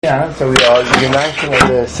Yeah, so we are uniting as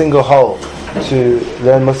a single whole to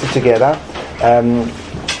learn Mussar together.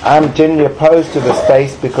 I'm generally opposed to the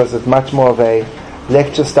space because it's much more of a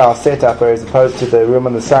lecture style setup, whereas opposed to the room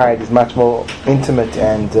on the side is much more intimate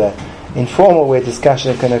and informal where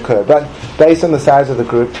discussion can occur. But based on the size of the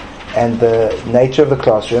group and the nature of the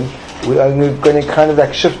classroom, we're going to kind of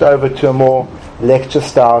like shift over to a more lecture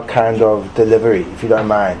style kind of delivery, if you don't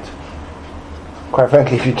mind. Quite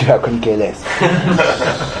frankly, if you do, I couldn't care less.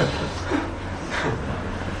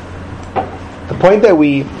 The point that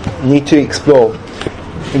we need to explore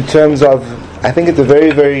in terms of, I think it's a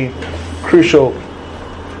very, very crucial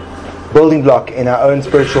building block in our own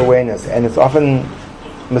spiritual awareness, and it's often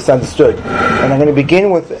misunderstood. And I'm going to begin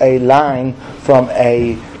with a line from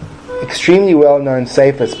a extremely well-known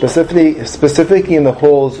sefer, specifically in the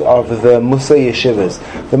halls of the Mussar yeshivas.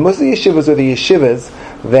 The Mussar yeshivas are the yeshivas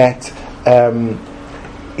that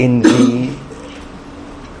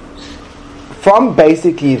from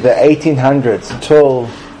basically the 1800s until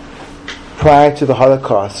prior to the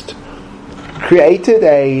Holocaust, created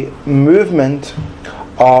a movement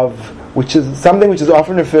of which is something which is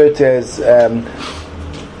often referred to as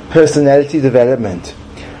personality development.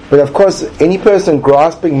 But of course, any person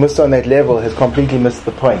grasping Mussar on that level has completely missed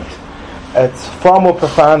the point. It's far more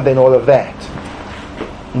profound than all of that.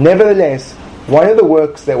 Nevertheless, one of the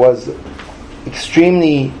works that was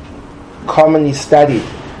extremely commonly studied,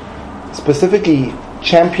 specifically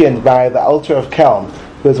championed by the Alter of Kelm,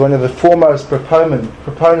 who was one of the foremost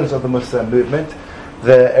proponents of the Mussar movement,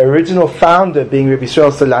 the original founder being Rabbi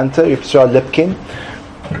Yisrael Salanter, Rabbi Yisrael Lipkin,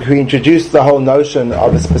 who introduced the whole notion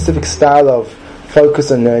of a specific style of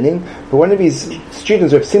focus and learning. But one of his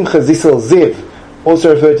students, Rabbi Simcha Zissel Ziv,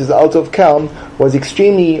 also referred to as the Alter of Kelm, was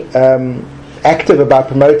extremely active about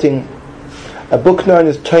promoting a book known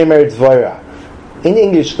as Tomer Dvorah. In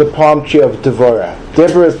English, the palm tree of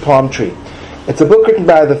Deborah's palm tree. It's a book written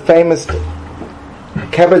by the famous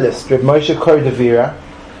Kabbalist, Reb Moshe Kordovira.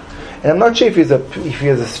 And I'm not sure if he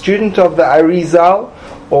was a student of the Arizal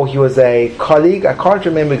or he was a colleague. I can't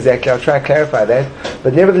remember exactly. I'll try to clarify that.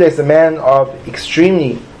 But nevertheless, a man of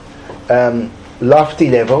extremely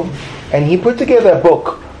lofty level. And he put together a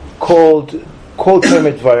book called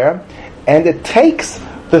Tomer Dvorah, and it takes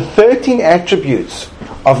the 13 attributes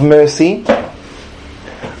of mercy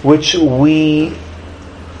which we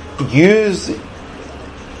use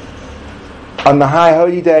on the high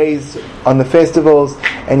holy days, on the festivals,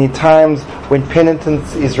 and in times when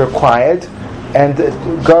penitence is required. And it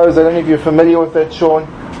goes, I don't know if you're familiar with that, Sean.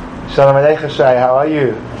 Shalom Aleichem, Shai, how are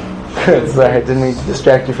you? Good, sorry, I didn't mean to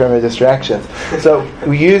distract you from your distractions. So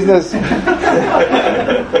we use this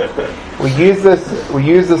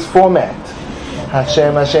format.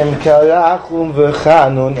 Hashem Karachum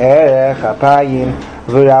v'chanun erech apayim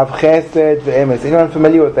v'rav chesed v'emes. Anyone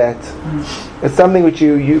familiar with that? It's something which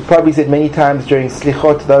you probably said many times during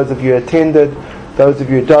Slichot. Those of you who attended, those of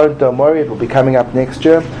you who don't worry, it will be coming up next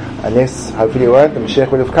year, unless hopefully it won't, the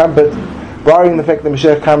Mashiach will have come, but barring the fact that the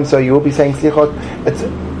Mashiach comes, so you will be saying Slichot. It's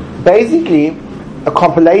basically a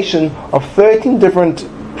compilation of 13 different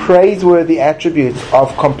praiseworthy attributes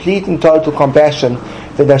of complete and total compassion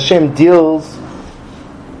that Hashem deals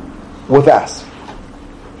with us,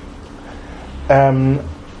 and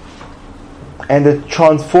it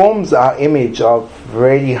transforms our image of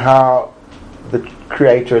really how the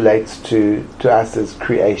Creator relates to us as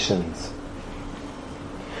creations.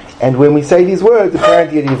 And when we say these words,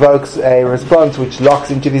 apparently it evokes a response which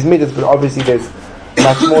locks into these midas, but obviously there's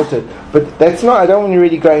much more to it. But that's not, I don't want to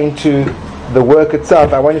really go into the work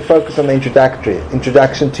itself. I want to focus on the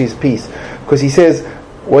introduction to his piece, because he says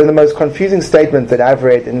one of the most confusing statements that I've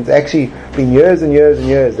read, and it's actually been years and years and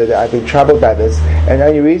years that I've been troubled by this, and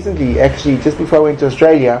only recently, actually just before I went to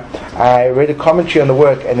Australia, I read a commentary on the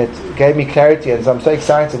work, and it gave me clarity, and so I'm so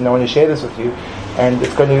excited and I want to share this with you, and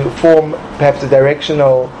it's going to form perhaps a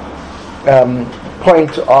directional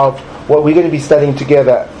point of what we're going to be studying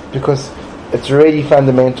together, because it's really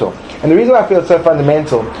fundamental. And the reason why I feel it's so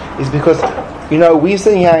fundamental is because, we're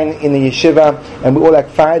sitting here in the yeshiva, and we're all like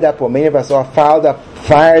fired up, or many of us are fired up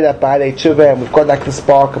by the yeshiva, and we've got like the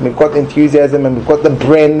spark, and we've got the enthusiasm, and we've got the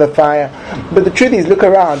bren, the fire. But the truth is, look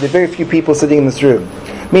around, there are very few people sitting in this room.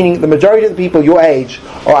 Meaning, the majority of the people your age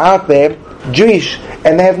are out there, Jewish,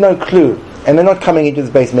 and they have no clue, and they're not coming into this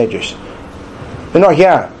base medrash. They're not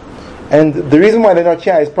here. And the reason why they're not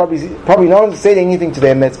here is probably no one's said anything to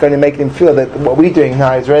them that's going to make them feel that what we're doing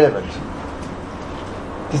now is relevant.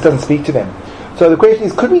 This doesn't speak to them. So the question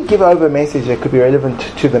is, could we give over a message that could be relevant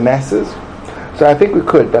to the masses? So I think we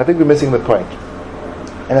could, but I think we're missing the point.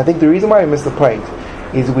 And I think the reason why we miss the point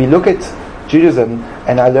is we look at Judaism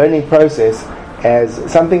and our learning process,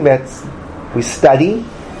 as something that we study,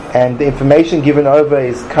 and the information given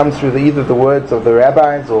over comes through either the words of the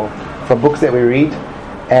rabbis or from books that we read,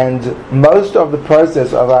 and most of the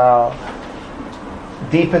process of our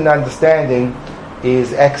deepened understanding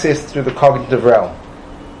is accessed through the cognitive realm.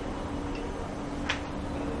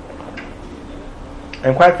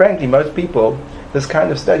 And quite frankly, most people, this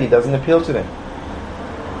kind of study doesn't appeal to them.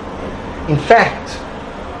 In fact,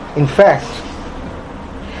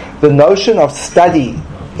 the notion of study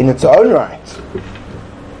in its own right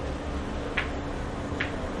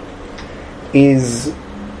is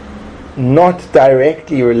not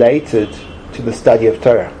directly related to the study of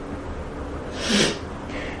Torah.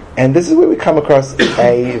 And this is where we come across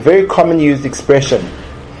a very common used expression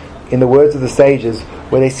in the words of the sages,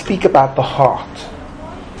 where they speak about the heart.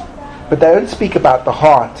 But they don't speak about the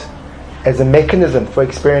heart as a mechanism for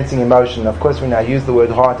experiencing emotion. Of course, when I use the word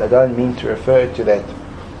heart, I don't mean to refer to that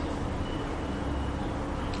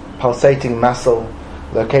pulsating muscle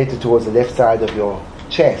located towards the left side of your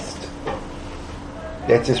chest.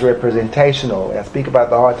 That's just representational. When I speak about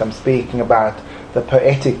the heart, I'm speaking about the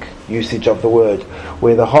poetic usage of the word,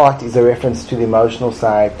 where the heart is a reference to the emotional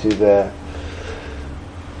side, to the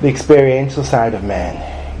experiential side of man.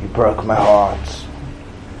 You broke my heart.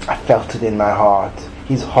 I felt it in my heart.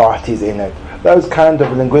 His heart is in it. Those kind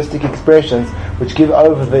of linguistic expressions which give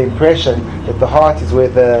over the impression that the heart is where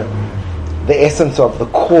the essence of the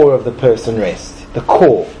core of the person rests. The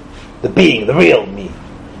core, the being, the real me.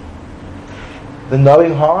 The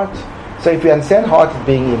knowing heart. So if you understand heart as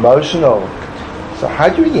being emotional, so how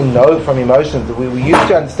do you really know from emotions? We're used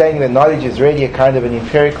to understanding that knowledge is really a kind of an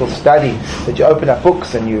empirical study, that you open up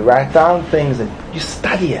books and you write down things and you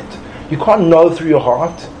study it. You can't know through your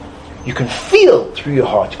heart. You can feel through your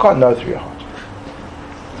heart. You can't know through your heart.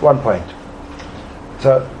 That's one point.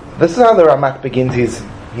 So this is how the Ramak begins his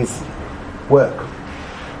work.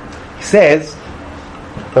 He says,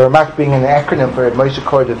 the Ramak being an acronym for Moshe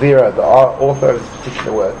Cordovero, the author of this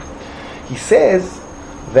particular work, he says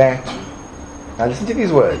that, now listen to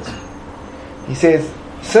these words. He says,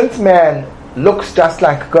 since man looks just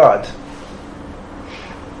like God,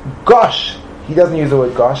 gosh, he doesn't use the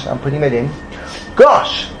word gosh, I'm putting that in.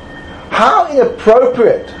 Gosh, how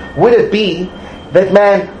inappropriate would it be that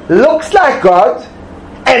man looks like God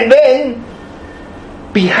and then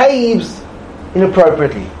behaves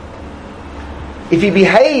inappropriately? If he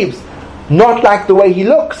behaves not like the way he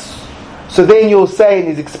looks, so then you'll say, and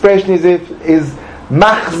his expression is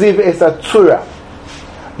machziv es atzura.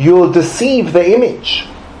 You'll deceive the image.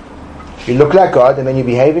 You look like God and then you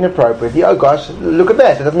behave inappropriately. Oh gosh, look at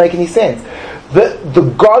that. It doesn't make any sense.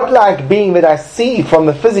 The godlike being that I see from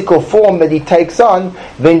the physical form that he takes on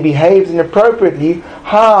then behaves inappropriately.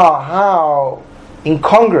 How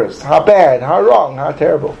incongruous, how bad, how wrong, how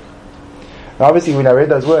terrible. Now obviously when I read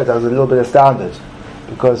those words I was a little bit astounded,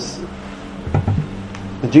 because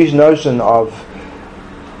the Jewish notion of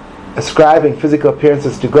ascribing physical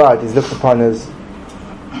appearances to God is looked upon as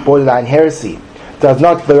borderline heresy. Does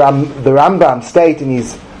not the Rambam state in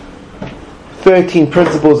his 13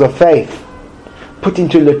 principles of faith, put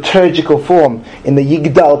into liturgical form in the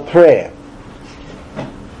Yigdal prayer,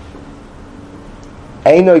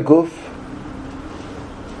 Eino guf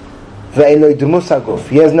ve'eino demusa guf.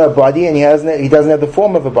 He has no body and he doesn't have the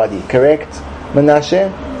form of a body. Correct,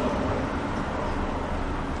 Menashe?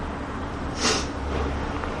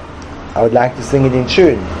 I would like to sing it in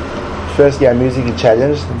tune. Firstly, I'm musically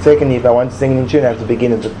challenged, and secondly, if I want to sing it in tune, I have to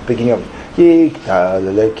begin at the beginning of Yiktal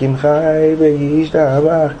Elokim Chai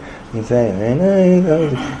V'yishtabach.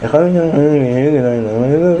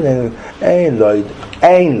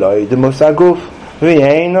 Ein loy demusa guf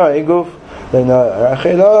ve'eino guf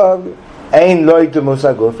ein loy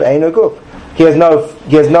demusa guf ve'eino guf. He has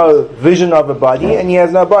no vision of a body and he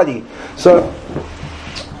has no body. So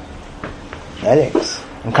Alex,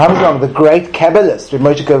 and comes along the great Kabbalist,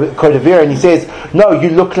 Moshe Cordovero, and he says, no, you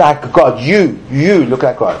look like God. You look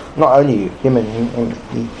like God. Not only you, him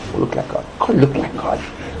look like God. Can't look like God.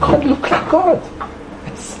 Can't look like God.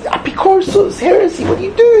 It's Apicorsus, heresy. What are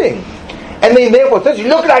you doing? And then therefore, since you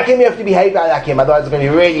look like him, you have to behave like him. Otherwise it's going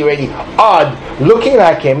to be really, really odd looking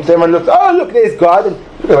like him. So everyone looks, oh look, there's God, and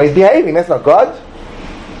look at the way he's behaving. That's not God.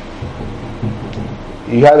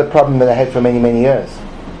 You had a problem that I had for many, many years.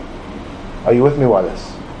 Are you with me, Wallace?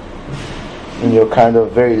 In your kind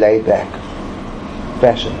of very laid back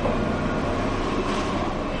fashion.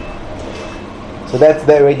 So that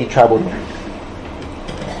already troubled me.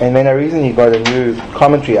 And then I recently got a new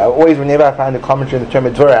commentary. Whenever I find a commentary in the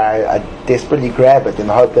Talmud Torah, I desperately grab it in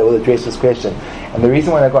the hope that will address this question. And the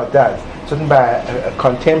reason why I got that, it's written by a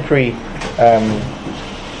contemporary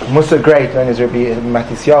Musa Great, known as Rabbi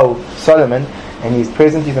Matisyahu Solomon, and he's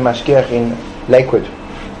present, he's a mashgiach in Lakewood,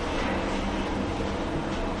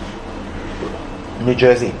 New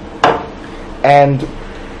Jersey. And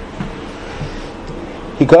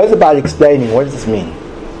he goes about explaining what does this mean.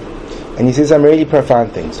 And he says some really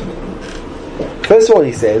profound things. First of all,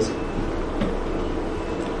 he says,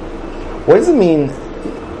 what does it mean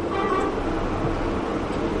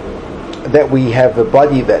that we have a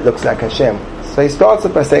body that looks like Hashem? So he starts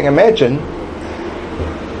off by saying, imagine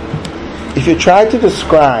if you try to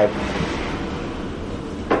describe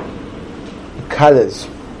colors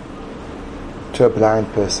to a blind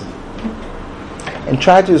person and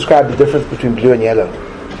try to describe the difference between blue and yellow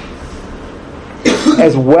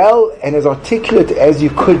as well and as articulate as you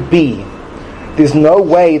could be, there's no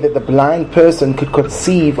way that the blind person could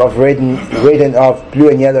conceive of red and of blue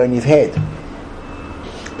and yellow in his head,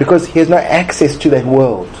 because he has no access to that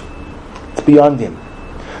world. It's beyond him.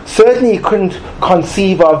 Certainly he couldn't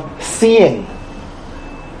conceive of seeing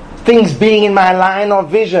things being in my line of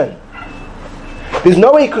vision. There's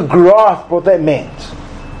no way he could grasp what that meant.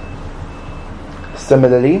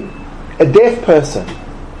 Similarly, a deaf person,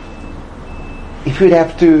 if you'd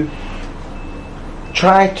have to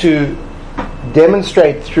try to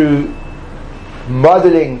demonstrate through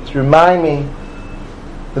modeling, through miming,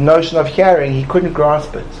 the notion of hearing, he couldn't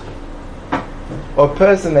grasp it. Or a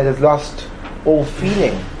person that has lost all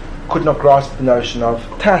feeling could not grasp the notion of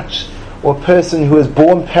touch. Or a person who was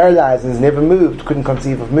born paralyzed and has never moved couldn't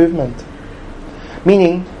conceive of movement.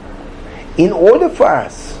 Meaning, in order for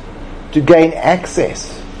us to gain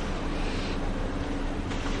access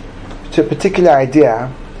to a particular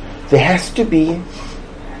idea, there has to be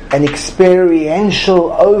an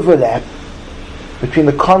experiential overlap between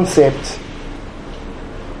the concept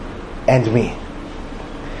and me.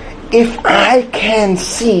 If I can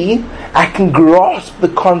see, I can grasp the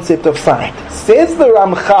concept of sight. Says the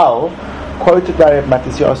Ramchal, quoted by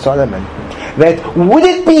Matisyahu Solomon, that would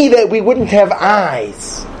it be that we wouldn't have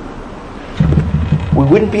eyes, we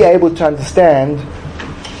wouldn't be able to understand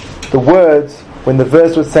the words when the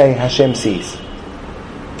verse would say Hashem sees.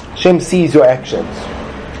 Hashem sees your actions.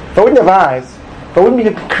 If I wouldn't have eyes, if I wouldn't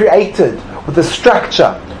be created with the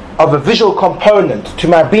structure of a visual component to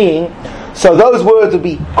my being, so those words would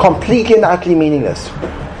be completely and utterly meaningless.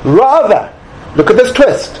 Rather, look at this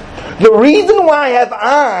twist. The reason why I have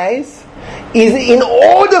eyes is in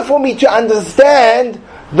order for me to understand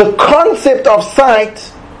the concept of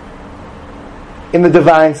sight in the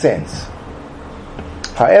divine sense.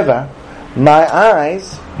 However, my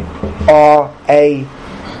eyes are a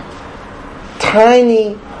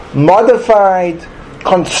tiny, modified,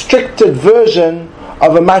 constricted version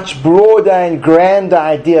of a much broader and grander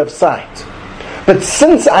idea of sight. But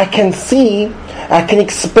since I can see, I can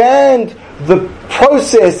expand the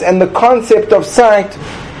process and the concept of sight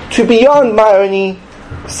to beyond my only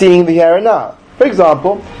seeing the here and now. For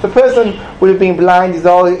example, the person would have been blind his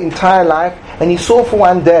whole entire life and he saw for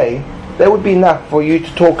one day, that would be enough for you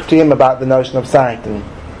to talk to him about the notion of sight. And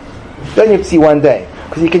you don't have to see one day,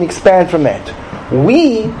 because he can expand from that.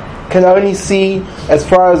 We can only see as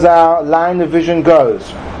far as our line of vision goes.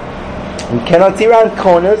 We cannot see around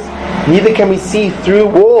corners, neither can we see through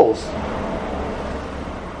walls.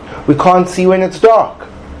 We can't see when it's dark.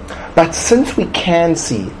 But since we can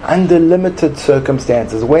see under limited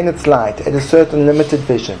circumstances, when it's light, at a certain limited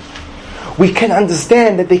vision, we can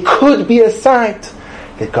understand that there could be a sight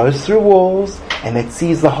that goes through walls and that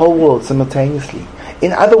sees the whole world simultaneously.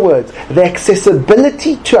 In other words, the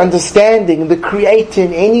accessibility to understanding the Creator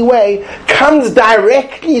in any way comes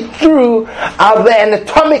directly through the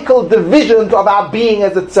anatomical divisions of our being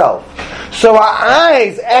as itself. So our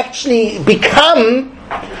eyes actually become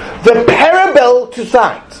the parable to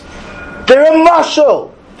sight. They're a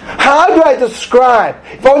mashal. How do I describe,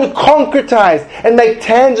 if I want to concretize and make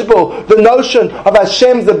tangible the notion of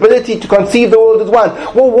Hashem's ability to conceive the world as one?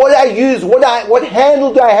 Well, what do I use? What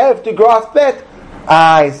handle do I have to grasp that?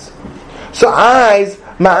 Eyes. So eyes,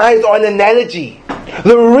 my eyes are an analogy.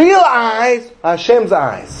 The real eyes are Hashem's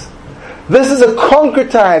eyes. This is a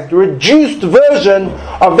concretized, reduced version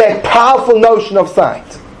of that powerful notion of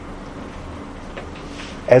sight.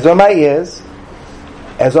 As are my ears,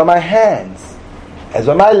 as are my hands, as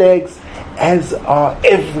are my legs, as are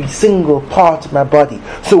every single part of my body.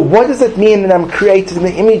 So what does it mean that I'm created in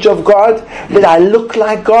the image of God? That I look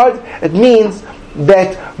like God? It means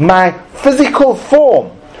that my physical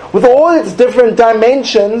form, with all its different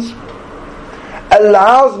dimensions,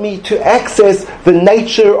 allows me to access the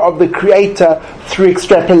nature of the Creator through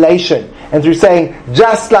extrapolation and through saying,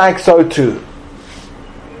 just like so too.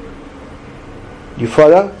 You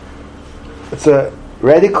follow? It's a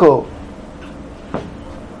radical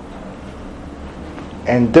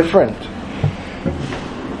and different.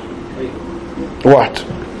 What?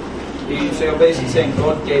 So you're basically saying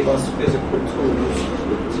God gave us physical tools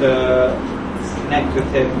to connect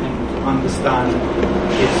with Him and understand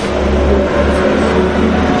His.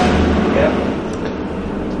 Yeah.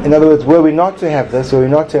 In other words, were we not to have this, were we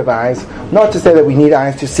not to have eyes, not to say that we need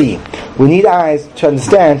eyes to see, we need eyes to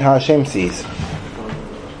understand how Hashem sees.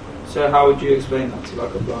 So how would you explain that to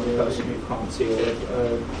like a blind person who can't see, or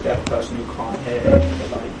a deaf person who can't hear,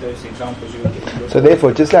 like those examples you were giving? So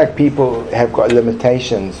therefore, just like people have got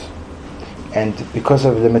limitations, and because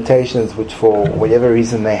of limitations which for whatever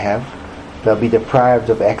reason they have, they'll be deprived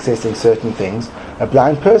of accessing certain things, a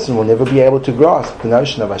blind person will never be able to grasp the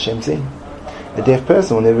notion of Hashem seeing. A deaf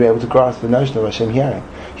person will never be able to grasp the notion of Hashem hearing.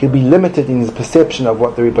 He'll be limited in his perception of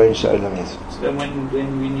what the Rebbeinu Shalom is. So then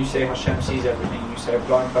when you say Hashem sees everything, you say a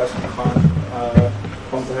blind person can't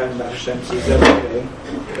comprehend that Hashem sees everything,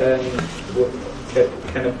 then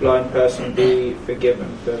can a blind person be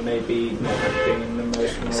forgiven for maybe not acting in the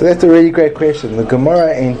most... So that's a really great question. The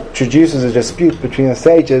Gemara introduces a dispute between the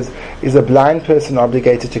sages. Is a blind person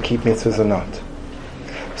obligated to keep mitzvahs or not?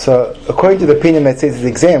 So, according to the opinion that says he's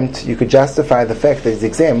exempt, you could justify the fact that he's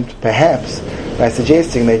exempt, perhaps, by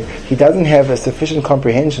suggesting that he doesn't have a sufficient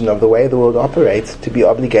comprehension of the way the world operates to be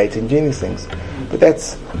obligated in doing these things. But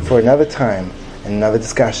that's for another time and another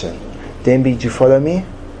discussion. Denby, do you follow me?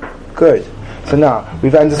 Good. So now,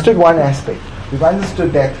 we've understood one aspect. We've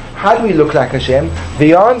understood that, how do we look like Hashem?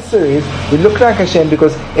 The answer is, we look like Hashem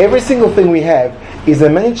because every single thing we have is a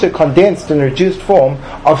miniature condensed and reduced form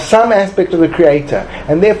of some aspect of the Creator.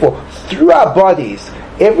 And therefore, through our bodies,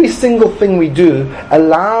 every single thing we do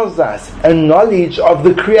allows us a knowledge of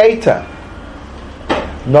the Creator.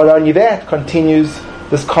 Not only that, continues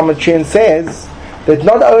this commentary and says, that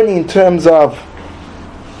not only in terms of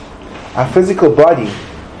our physical body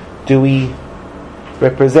do we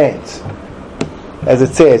represent, as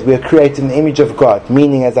it says, we are created in the image of God,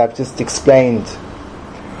 meaning, as I've just explained,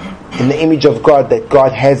 in the image of God, that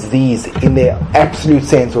God has these in their absolute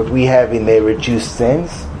sense, what we have in their reduced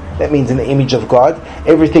sense. That means in the image of God,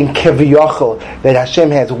 everything keviyachol that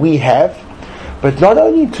Hashem has, we have. But not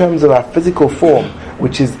only in terms of our physical form,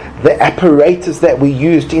 which is the apparatus that we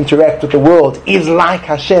use to interact with the world, is like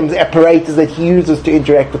Hashem's apparatus that He uses to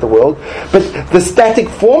interact with the world, but the static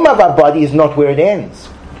form of our body is not where it ends.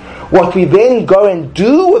 What we then go and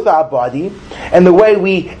do with our body, and the way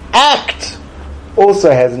we act,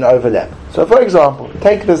 also has an overlap. So for example,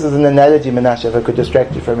 take this as an analogy, Menashe, if I could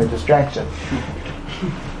distract you from a distraction.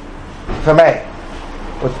 If I may,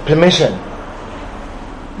 with permission.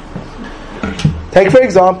 Take for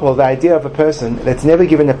example the idea of a person that's never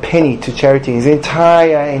given a penny to charity in his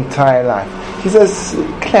entire life. He's a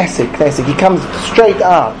classic. He comes straight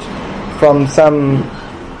out from some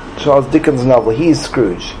Charles Dickens novel. He is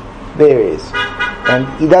Scrooge. There he is. And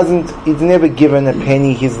he's never given a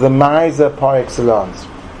penny. He's the miser par excellence.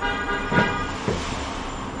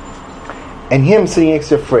 And him sitting next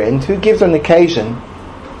to a friend who gives on occasion,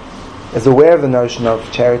 is aware of the notion of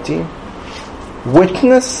charity,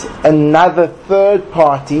 witness another third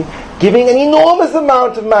party giving an enormous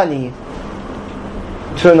amount of money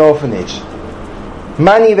to an orphanage.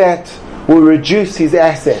 Money that will reduce his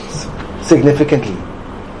assets significantly.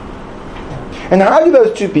 And how do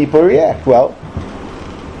those two people react? Well,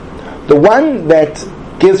 the one that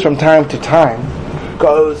gives from time to time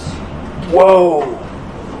goes, whoa,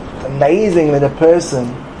 it's amazing that a person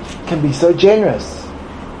can be so generous.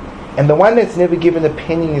 And the one that's never given a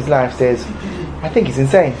penny in his life says, I think he's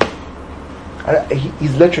insane.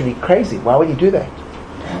 He's literally crazy. Why would he do that?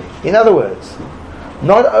 In other words,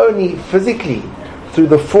 not only physically, through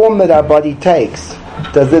the form that our body takes,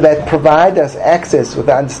 does that provide us access with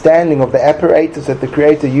the understanding of the apparatus that the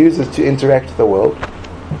Creator uses to interact with the world,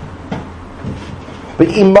 but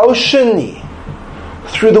emotionally,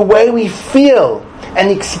 through the way we feel and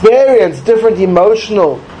experience different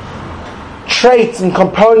emotional traits and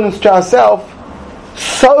components to ourselves,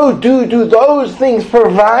 so do those things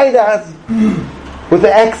provide us with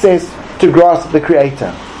the access to grasp the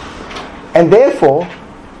Creator. And therefore,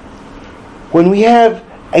 when we have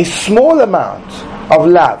a small amount of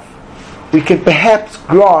love, we can perhaps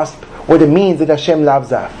grasp what it means that Hashem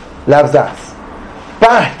loves us.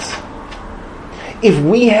 But if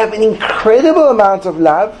we have an incredible amount of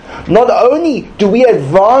love, not only do we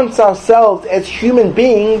advance ourselves as human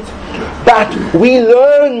beings, but we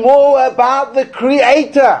learn more about the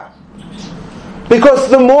Creator. Because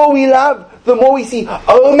the more we love, the more we see,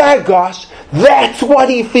 oh my gosh, that's what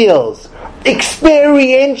He feels.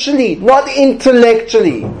 Experientially, not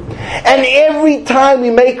intellectually. And every time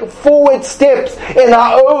we make forward steps in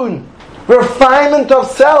our own refinement of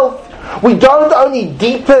self, we don't only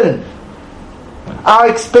deepen our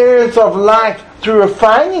experience of life through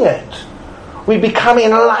refining it, we become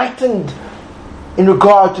enlightened in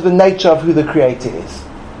regard to the nature of who the Creator is.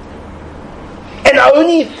 And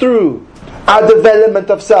only through our development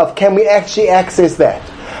of self can we actually access that.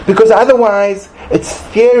 Because otherwise, it's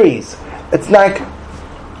theories. It's like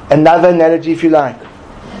another analogy, if you like.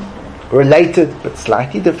 Related, but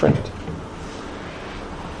slightly different.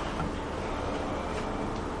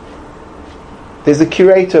 There's a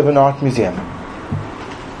curator of an art museum,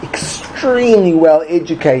 extremely well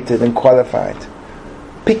educated and qualified.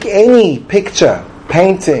 Pick any picture,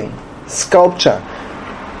 painting, sculpture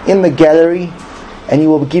in the gallery, and he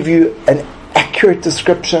will give you an accurate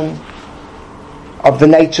description of the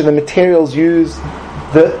nature, the materials used,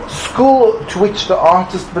 the school to which the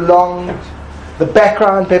artist belonged, the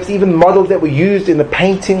background, perhaps even models that were used in the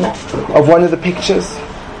painting of one of the pictures.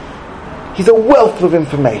 He's a wealth of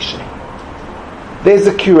information. There's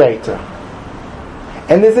a curator.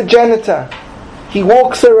 And there's a janitor. He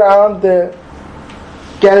walks around the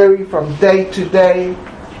gallery from day to day,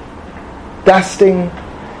 dusting.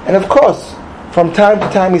 And of course, from time to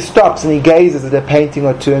time he stops and he gazes at a painting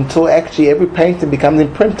or two until actually every painting becomes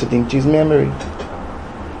imprinted into his memory.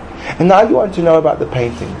 And now you want to know about the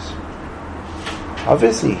paintings.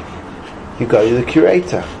 Obviously, you go to the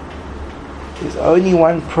curator. There's only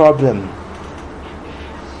one problem.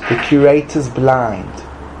 The curator's blind.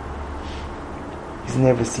 He's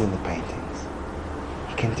never seen the paintings.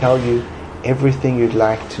 He can tell you everything you'd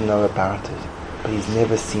like to know about it, but he's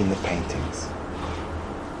never seen the paintings.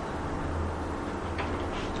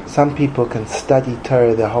 Some people can study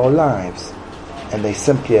Torah their whole lives, and they're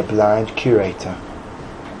simply a blind curator,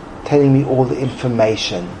 telling me all the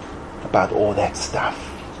information about all that stuff.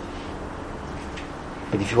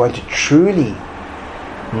 But if you want to truly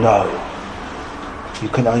know, you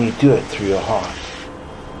can only do it through your heart.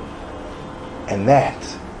 And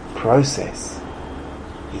that process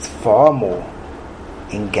is far more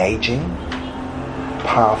engaging,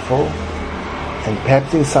 powerful, and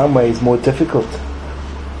perhaps in some ways more difficult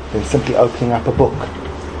than simply opening up a book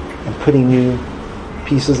and putting new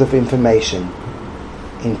pieces of information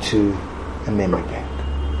into a memory bank.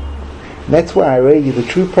 And that's why really the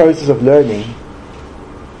true process of learning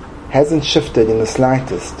hasn't shifted in the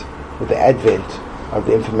slightest with the advent of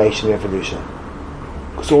the information revolution.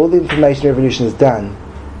 Because all the information revolution has done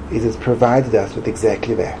is it's provided us with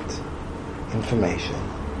exactly that. Information,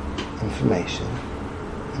 information,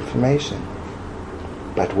 information.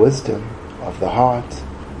 But wisdom of the heart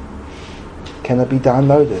cannot be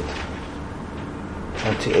downloaded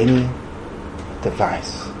onto any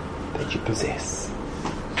device that you possess.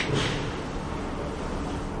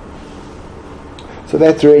 So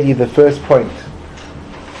that's really the first point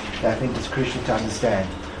that I think is crucial to understand.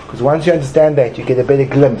 Because once you understand that, you get a better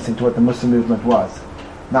glimpse into what the Muslim movement was.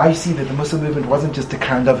 Now you see that the Muslim movement wasn't just a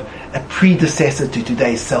kind of a predecessor to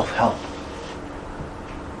today's self-help.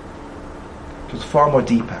 It was far more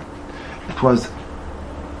deeper. It was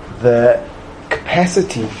the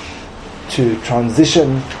capacity to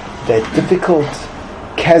transition that difficult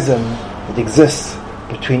chasm that exists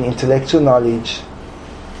between intellectual knowledge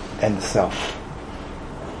and the self.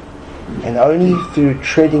 And only through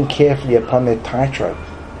treading carefully upon that tightrope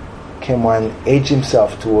can one edge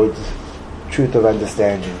himself towards truth of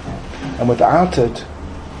understanding. And without it,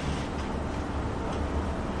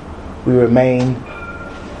 we remain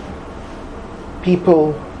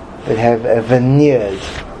people that have a veneered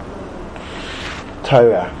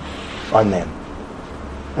Torah on them.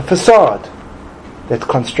 A facade that's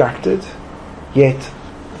constructed, yet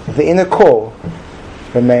the inner core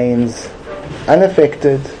remains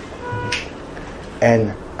unaffected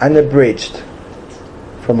and unabridged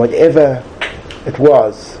from whatever it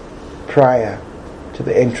was prior to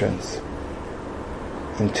the entrance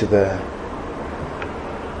into the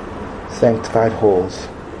sanctified halls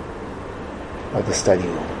of the study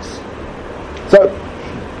rooms. So,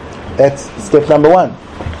 that's step number one.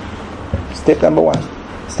 Step number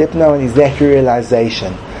one. Step number one is that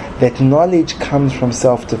realization that knowledge comes from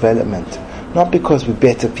self-development. Not because we're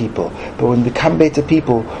better people, but when we become better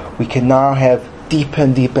people, we can now have deeper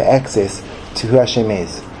and deeper access to who Hashem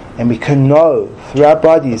is. And we can know through our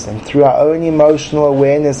bodies and through our own emotional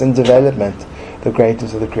awareness and development the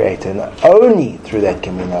greatness of the Creator. And only through that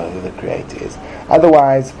can we know who the Creator is.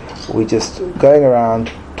 Otherwise, we're just going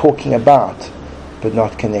around talking about, but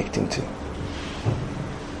not connecting to.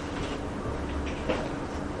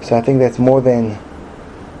 So I think that's more than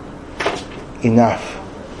enough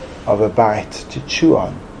of a bite to chew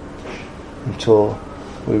on until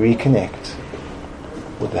we reconnect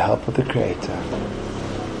with the help of the Creator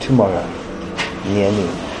tomorrow, near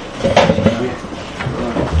noon.